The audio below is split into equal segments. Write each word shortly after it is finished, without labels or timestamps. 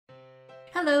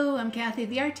Hello, I'm Kathy,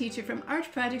 the art teacher from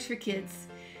Art Projects for Kids.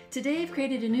 Today I've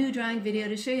created a new drawing video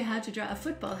to show you how to draw a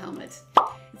football helmet.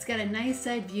 It's got a nice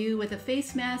side view with a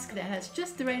face mask that has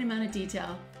just the right amount of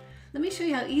detail. Let me show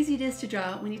you how easy it is to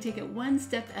draw when you take it one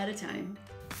step at a time.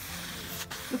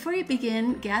 Before you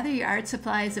begin, gather your art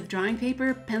supplies of drawing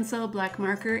paper, pencil, black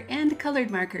marker, and colored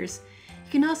markers.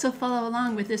 You can also follow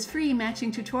along with this free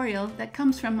matching tutorial that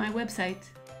comes from my website.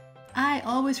 I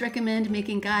always recommend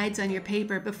making guides on your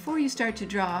paper before you start to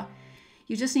draw.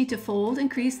 You just need to fold and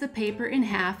crease the paper in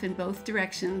half in both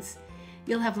directions.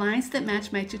 You'll have lines that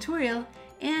match my tutorial,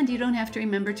 and you don't have to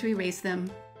remember to erase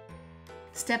them.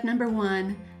 Step number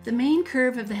 1. The main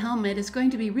curve of the helmet is going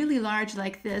to be really large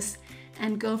like this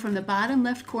and go from the bottom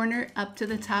left corner up to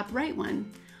the top right one.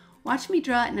 Watch me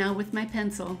draw it now with my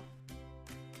pencil.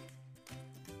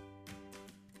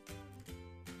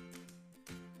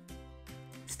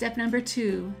 Step number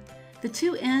 2. The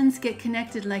two ends get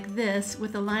connected like this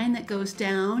with a line that goes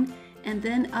down and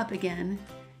then up again.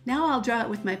 Now I'll draw it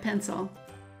with my pencil.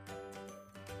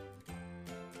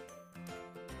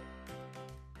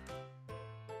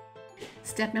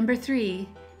 Step number 3.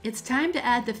 It's time to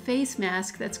add the face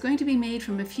mask that's going to be made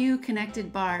from a few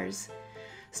connected bars.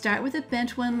 Start with a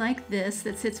bent one like this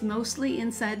that sits mostly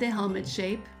inside the helmet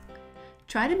shape.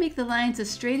 Try to make the lines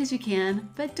as straight as you can,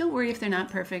 but don't worry if they're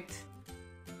not perfect.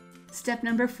 Step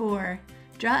number 4.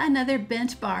 Draw another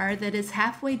bent bar that is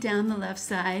halfway down the left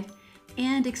side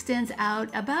and extends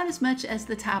out about as much as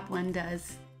the top one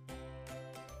does.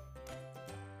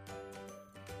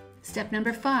 Step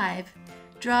number 5.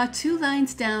 Draw two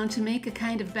lines down to make a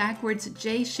kind of backwards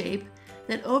J shape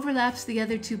that overlaps the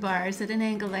other two bars at an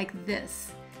angle like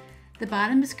this. The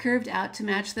bottom is curved out to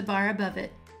match the bar above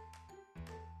it.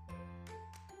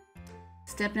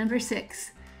 Step number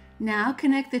 6. Now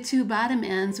connect the two bottom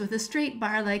ends with a straight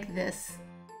bar like this.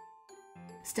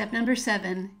 Step number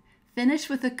 7. Finish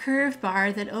with a curved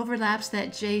bar that overlaps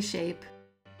that J shape.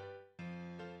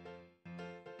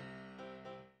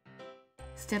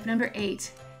 Step number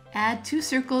 8. Add 2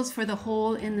 circles for the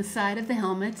hole in the side of the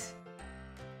helmet.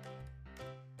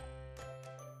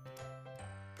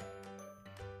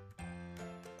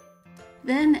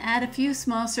 Then add a few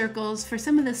small circles for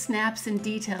some of the snaps and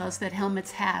details that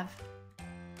helmets have.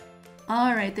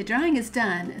 Alright, the drawing is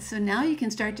done, so now you can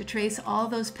start to trace all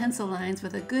those pencil lines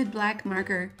with a good black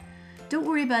marker. Don't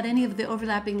worry about any of the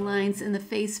overlapping lines in the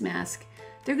face mask.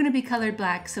 They're going to be colored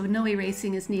black, so no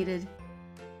erasing is needed.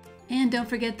 And don't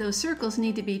forget those circles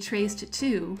need to be traced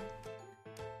too.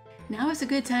 Now is a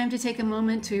good time to take a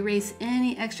moment to erase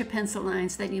any extra pencil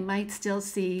lines that you might still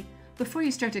see before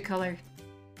you start to color.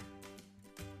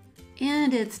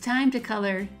 And it's time to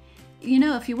color. You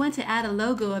know, if you want to add a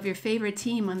logo of your favorite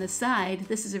team on the side,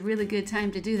 this is a really good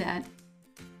time to do that.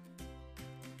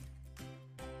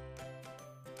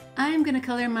 I'm going to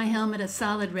color my helmet a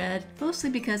solid red, mostly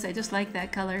because I just like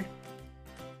that color.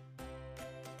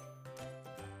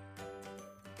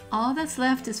 All that's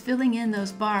left is filling in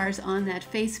those bars on that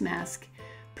face mask.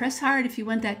 Press hard if you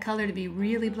want that color to be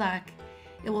really black.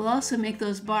 It will also make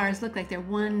those bars look like they're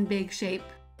one big shape.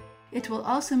 It will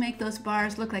also make those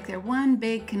bars look like they're one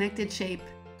big connected shape.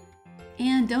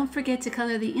 And don't forget to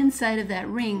color the inside of that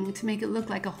ring to make it look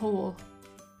like a hole.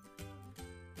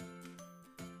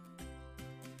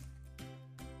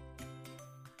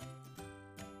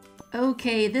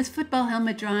 Okay, this football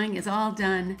helmet drawing is all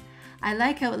done. I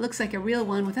like how it looks like a real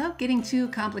one without getting too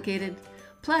complicated.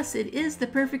 Plus, it is the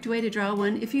perfect way to draw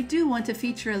one if you do want to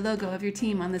feature a logo of your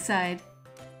team on the side.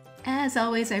 As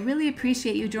always, I really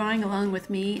appreciate you drawing along with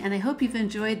me, and I hope you've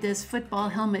enjoyed this football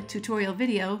helmet tutorial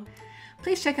video.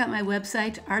 Please check out my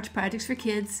website, Art Projects for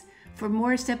Kids, for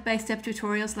more step-by-step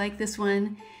tutorials like this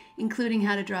one, including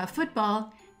how to draw a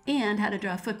football and how to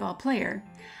draw a football player.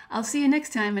 I'll see you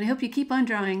next time, and I hope you keep on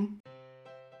drawing.